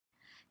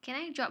Can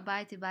I drop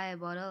by to buy a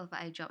bottle of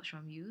eye drops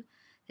from you?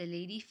 The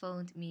lady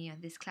phoned me on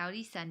this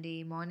cloudy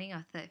Sunday morning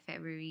of 3rd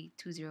February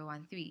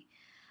 2013.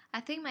 I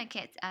think my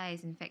cat's eye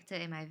is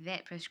infected and my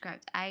vet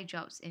prescribed eye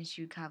drops and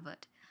she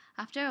recovered.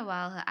 After a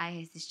while, her eye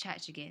has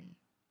discharged again,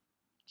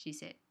 she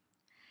said.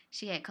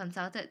 She had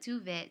consulted 2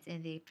 vets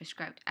and they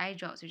prescribed eye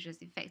drops which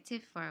was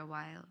effective for a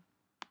while.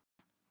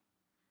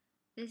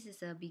 This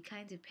is a Be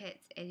Kind to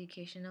Pets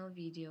educational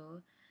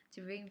video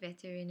to bring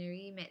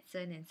veterinary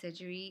medicine and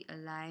surgery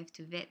alive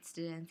to vet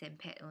students and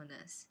pet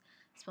owners,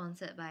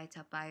 sponsored by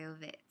Topayo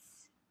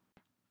Vets.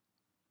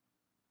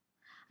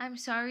 I'm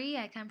sorry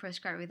I can't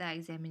prescribe without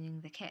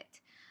examining the cat.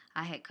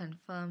 I had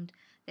confirmed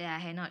that I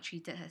had not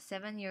treated her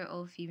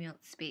 7-year-old female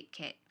spayed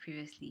cat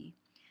previously.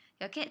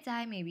 Your cat's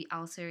eye may be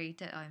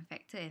ulcerated or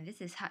infected and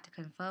this is hard to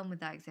confirm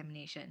without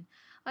examination.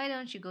 Why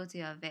don't you go to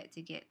your vet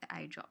to get the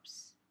eye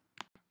drops?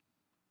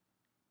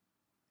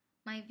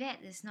 My vet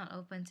is not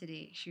open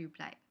today, she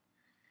replied.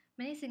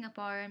 Many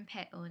Singaporean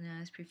pet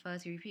owners prefer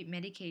to repeat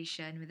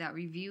medication without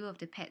review of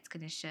the pet's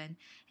condition,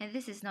 and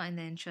this is not in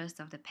the interest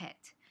of the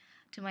pet.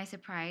 To my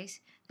surprise,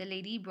 the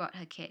lady brought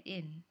her cat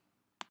in.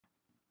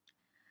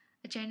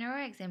 A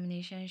general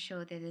examination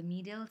showed that the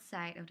medial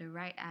side of the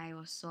right eye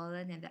was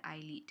swollen at the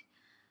eyelid.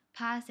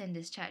 Pus and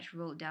discharge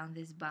rolled down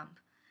this bump.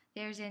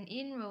 There is an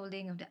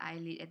in-rolling of the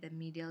eyelid at the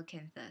medial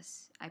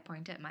canthus. I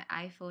pointed my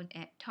iPhone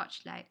app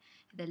torchlight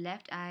at the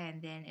left eye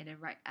and then at the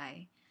right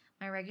eye.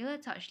 My regular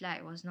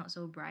torchlight was not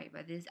so bright,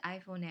 but this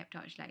iPhone app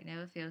torchlight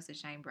never fails to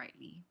shine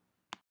brightly.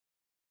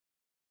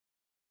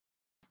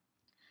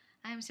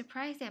 I am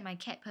surprised that my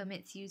cat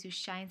permits you to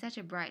shine such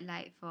a bright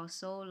light for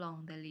so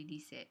long, the lady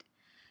said.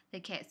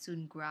 The cat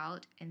soon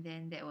growled, and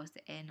then that was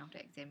the end of the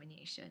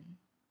examination.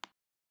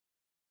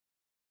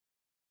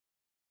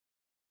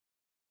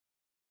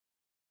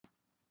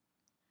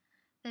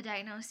 The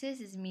diagnosis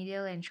is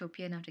medial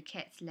entropion of the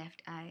cat's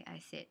left eye, I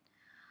said.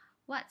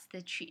 What's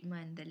the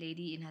treatment? The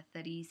lady in her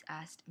 30s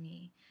asked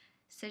me.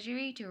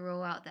 Surgery to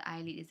roll out the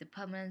eyelid is a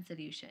permanent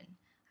solution.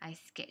 I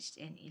sketched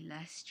an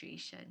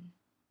illustration.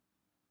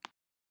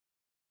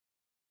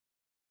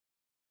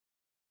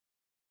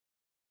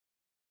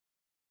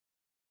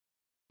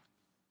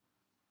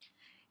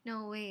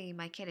 No way,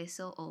 my cat is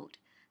so old.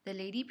 The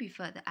lady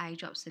preferred the eye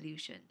drop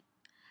solution.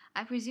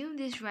 I presume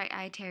this right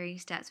eye tearing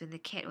starts when the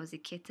cat was a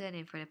kitten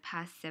and for the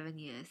past 7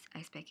 years,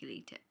 I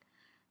speculated.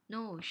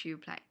 No, she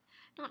replied.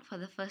 Not for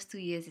the first 2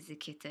 years as a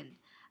kitten.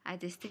 I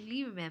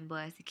distinctly remember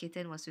as the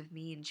kitten was with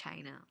me in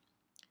China.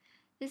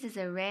 This is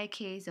a rare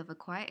case of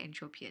acquired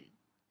entropion.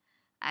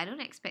 I don't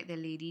expect the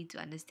lady to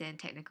understand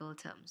technical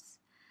terms.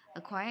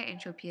 Acquired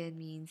entropion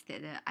means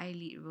that the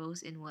eyelid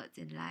rolls inwards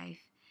in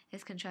life,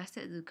 as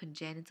contrasted to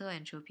congenital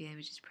entropion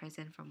which is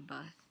present from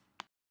birth.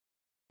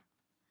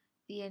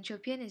 The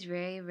entropion is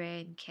very rare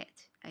in cat,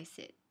 I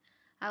said.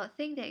 I would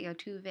think that your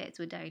 2 vets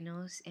would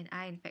diagnose an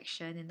eye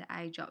infection and the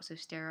eye drops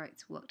with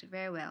steroids worked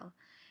very well.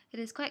 It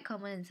is quite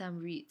common in some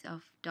breeds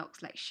of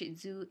dogs like Shih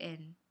Tzu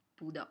and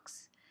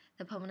Bulldogs.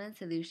 The permanent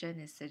solution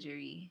is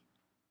surgery.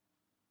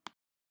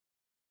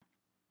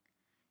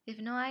 If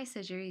no eye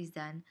surgery is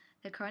done,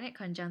 the chronic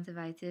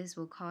conjunctivitis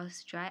will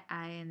cause dry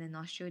eye and the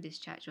nostril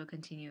discharge will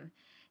continue.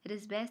 It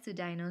is best to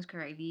diagnose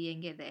correctly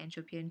and get the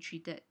entropion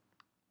treated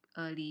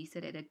early so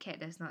that the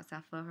cat does not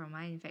suffer from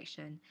eye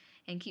infection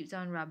and keeps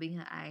on rubbing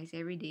her eyes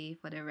every day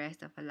for the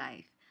rest of her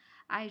life.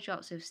 Eye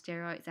drops with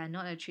steroids are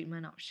not a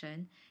treatment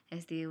option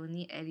as they will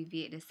only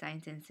alleviate the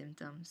signs and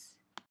symptoms.